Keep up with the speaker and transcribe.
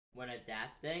When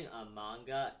adapting a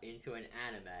manga into an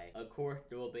anime, of course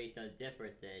there will be some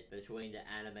differences between the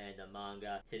anime and the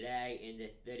manga. Today, in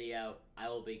this video, I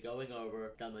will be going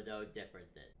over some of those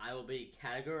differences. I will be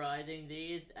categorizing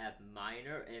these as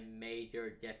minor and major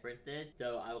differences,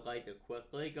 so I would like to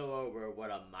quickly go over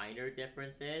what a minor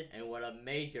difference is and what a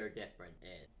major difference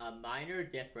is. A minor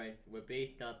difference would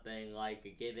be something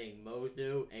like giving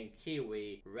Mozu and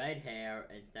Kiwi red hair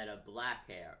instead of black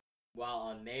hair, while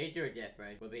a major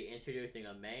difference would be introducing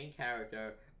a main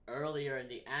character earlier in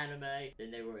the anime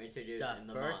than they were introduced in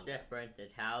the manga. The first difference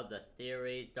is how the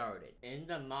series started. In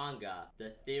the manga,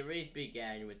 the series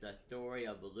began with the story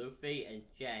of Luffy and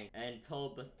Shanks and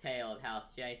told the tale of how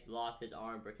Shanks lost his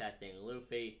arm protecting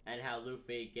Luffy and how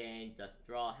Luffy gained the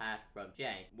straw hat from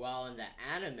Shanks. While in the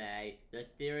anime, the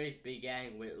series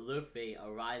began with Luffy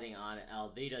arriving on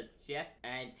Alvida's ship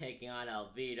and taking on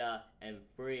Alvida and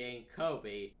freeing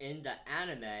Kobe. In the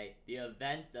anime, the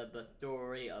events of the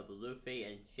story of Luffy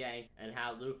and Shanks and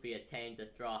how Luffy attained the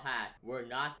straw hat were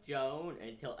not shown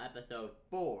until episode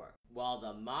 4, while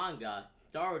the manga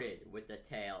started with the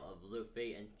tale of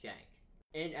Luffy and Shanks.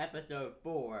 In episode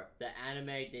 4, the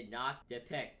anime did not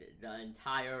depict the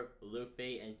entire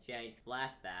Luffy and Shanks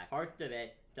flashback. Parts of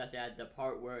it, such as the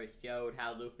part where it showed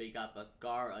how Luffy got the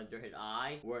scar under his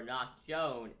eye, were not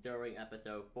shown during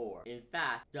episode 4. In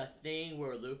fact, the scene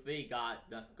where Luffy got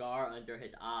the scar under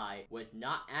his eye was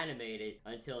not animated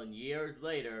until years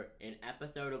later in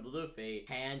episode of Luffy,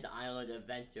 Hand Island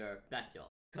Adventure Special.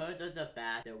 Because of the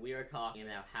fact that we are talking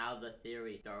about how the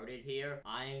series started here,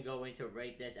 I am going to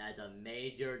rate this as a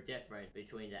major difference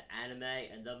between the anime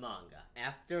and the manga.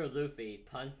 After Luffy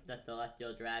punched the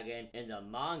Celestial Dragon in the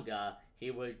manga,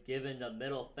 he was given the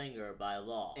middle finger by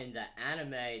Law. In the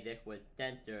anime, this was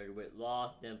censored, with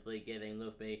Law simply giving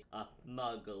Luffy a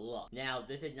smug look. Now,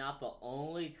 this is not the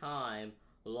only time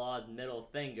Law's middle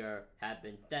finger had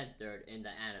been censored in the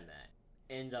anime.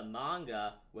 In the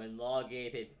manga, when Law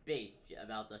gave his speech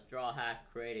about the Straw Hat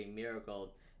creating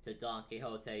miracles to Don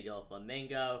Quixote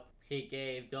Doflamingo, he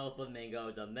gave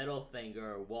Doflamingo the middle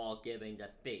finger while giving the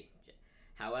speech.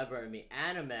 However, in the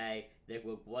anime, this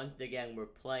was once again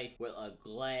replaced with a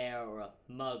glare or a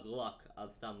smug look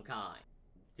of some kind.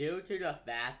 Due to the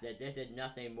fact that this is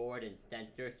nothing more than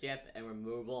censorship and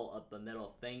removal of the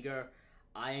middle finger,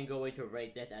 I am going to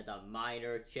rate this as a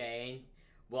minor change.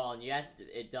 While yes,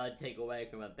 it does take away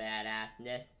from a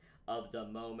badassness of the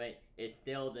moment, it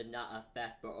still did not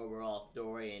affect the overall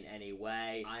story in any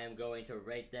way. I am going to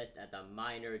rate this as a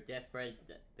minor difference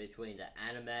between the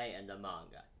anime and the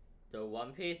manga. The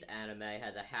One Piece anime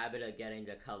has a habit of getting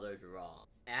the colors wrong.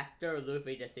 After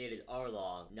Luffy defeated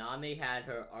Arlong, Nami had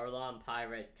her Arlong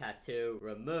pirate tattoo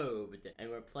removed and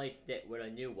replaced it with a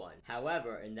new one.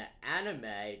 However, in the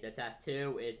anime, the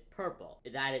tattoo is purple.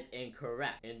 That is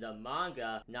incorrect. In the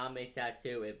manga, Nami's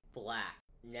tattoo is black.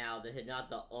 Now, this is not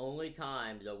the only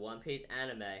time the One Piece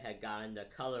anime had gotten the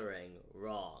coloring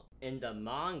wrong. In the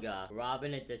manga,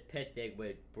 Robin is depicted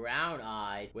with brown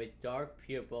eyes with dark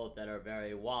pupils that are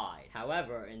very wide.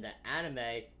 However, in the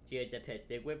anime, she is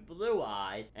depicted with blue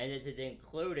eyes, and this is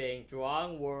including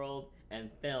Strong World and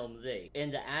Film Z.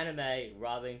 In the anime,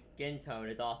 Robin's skin tone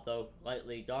is also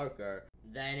slightly darker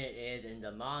than it is in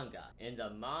the manga. In the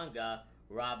manga,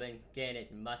 Robin's skin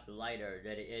is much lighter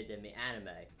than it is in the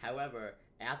anime. However,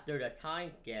 after the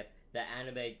time skip, the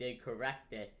anime did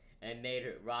correct it and made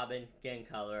Robin's skin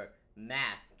color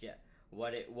match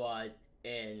what it was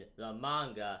in the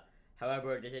manga.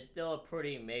 However, this is still a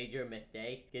pretty major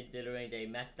mistake, considering they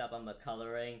messed up on the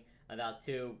coloring about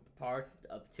two parts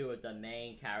of two of the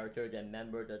main characters and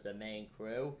members of the main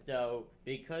crew. So,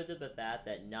 because of the fact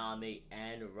that Nami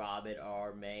and Robin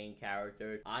are main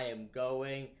characters, I am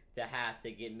going to have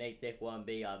to make this one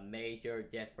be a major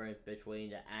difference between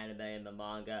the anime and the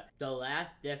manga. The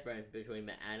last difference between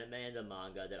the anime and the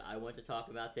manga that I want to talk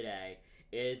about today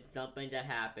is something that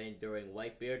happened during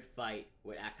Whitebeard's fight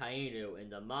with Akainu in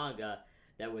the manga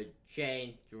that would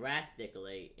change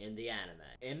drastically in the anime.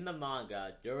 In the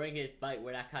manga, during his fight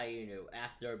with Akainu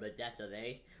after the death of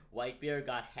Ace, Whitebeard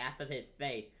got half of his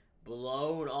face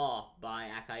blown off by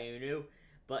Akainu,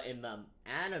 but in the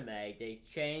anime, they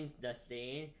changed the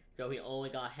scene so he only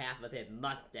got half of his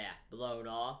mustache blown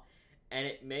off, and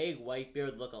it made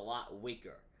Whitebeard look a lot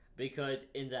weaker. Because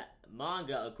in the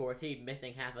manga, of course, he's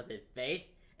missing half of his face,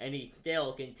 and he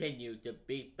still continued to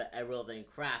beat the ever-living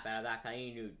crap out of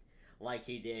Akainu like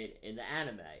he did in the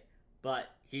anime. But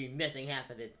he's missing half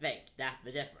of his face, that's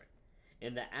the difference.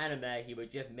 In the anime, he was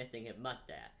just missing his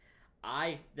mustache.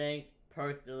 I think,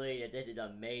 personally, that this is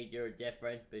a major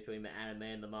difference between the anime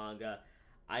and the manga.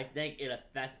 I think it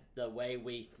affects the way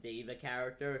we see the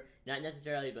character, not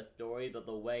necessarily the story, but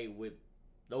the way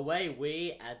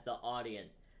we as the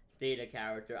audience see the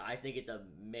character. I think it's a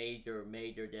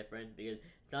major difference because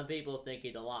some people think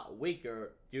he's a lot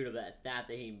weaker due to the fact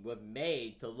that he was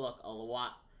made to look a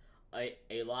lot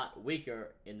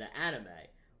weaker in the anime.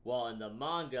 While in the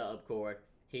manga, of course,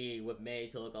 he was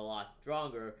made to look a lot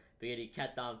stronger because he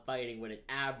kept on fighting with an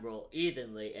admiral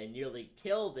evenly and nearly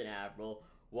killed an admiral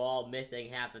while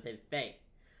missing half of his face.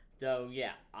 So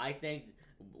yeah, I think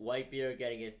Whitebeard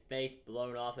getting his face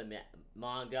blown off in the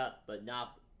manga, but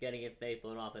not getting his face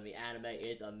blown off in the anime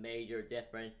is a major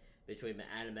difference between the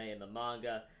anime and the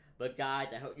manga. But guys,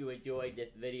 I hope you enjoyed this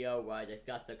video where I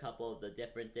discussed a couple of the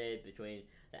differences between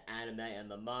the anime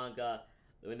and the manga.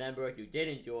 Remember, if you did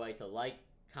enjoy, to like,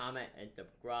 comment, and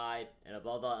subscribe. And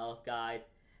above all else, guys,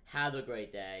 have a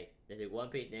great day. This is One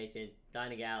Piece Nation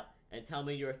signing out, and tell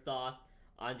me your thoughts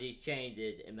on these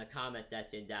changes in the comment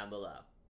section down below.